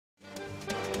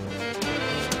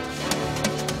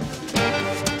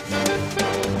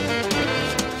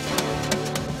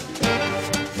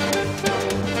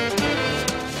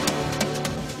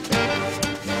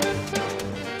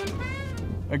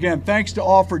Again, thanks to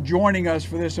all for joining us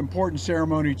for this important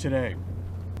ceremony today.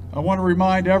 I want to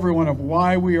remind everyone of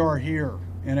why we are here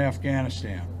in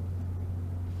Afghanistan.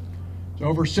 So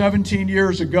over 17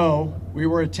 years ago, we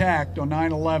were attacked on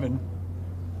 9/11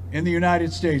 in the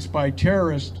United States by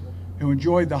terrorists who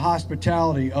enjoyed the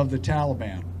hospitality of the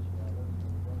Taliban.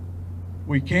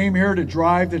 We came here to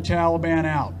drive the Taliban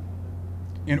out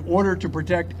in order to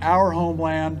protect our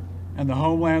homeland and the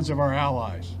homelands of our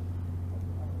allies.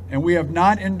 And we have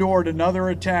not endured another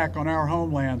attack on our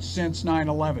homeland since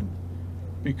 9/11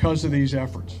 because of these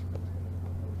efforts.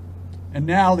 And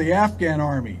now the Afghan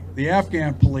army, the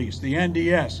Afghan police, the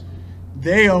NDS,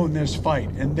 they own this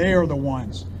fight, and they are the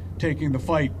ones taking the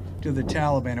fight to the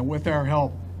Taliban. And with our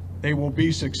help, they will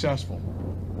be successful.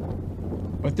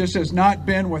 But this has not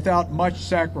been without much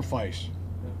sacrifice.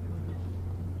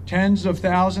 Tens of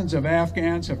thousands of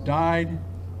Afghans have died,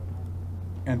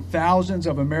 and thousands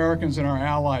of Americans and our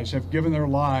allies have given their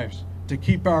lives to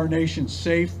keep our nation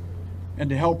safe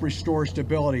and to help restore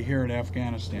stability here in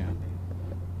Afghanistan.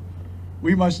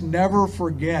 We must never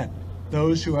forget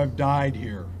those who have died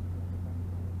here.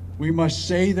 We must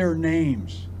say their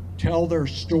names, tell their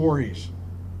stories.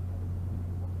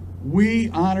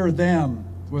 We honor them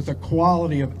with the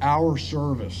quality of our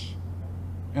service.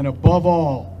 And above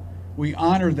all, we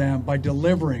honor them by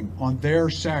delivering on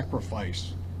their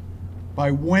sacrifice, by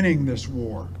winning this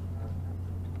war.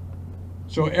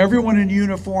 So everyone in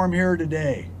uniform here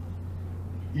today,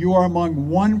 you are among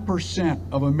 1%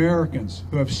 of Americans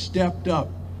who have stepped up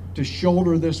to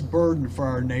shoulder this burden for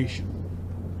our nation.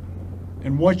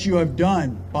 And what you have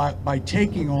done by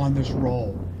taking on this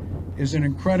role is an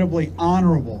incredibly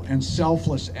honorable and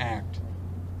selfless act.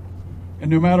 And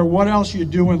no matter what else you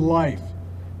do in life,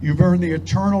 you've earned the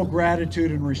eternal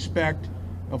gratitude and respect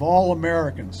of all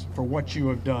Americans for what you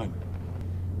have done.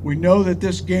 We know that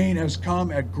this gain has come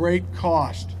at great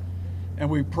cost, and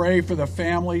we pray for the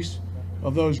families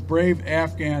of those brave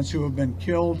Afghans who have been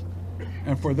killed,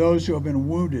 and for those who have been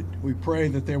wounded. We pray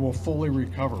that they will fully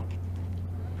recover.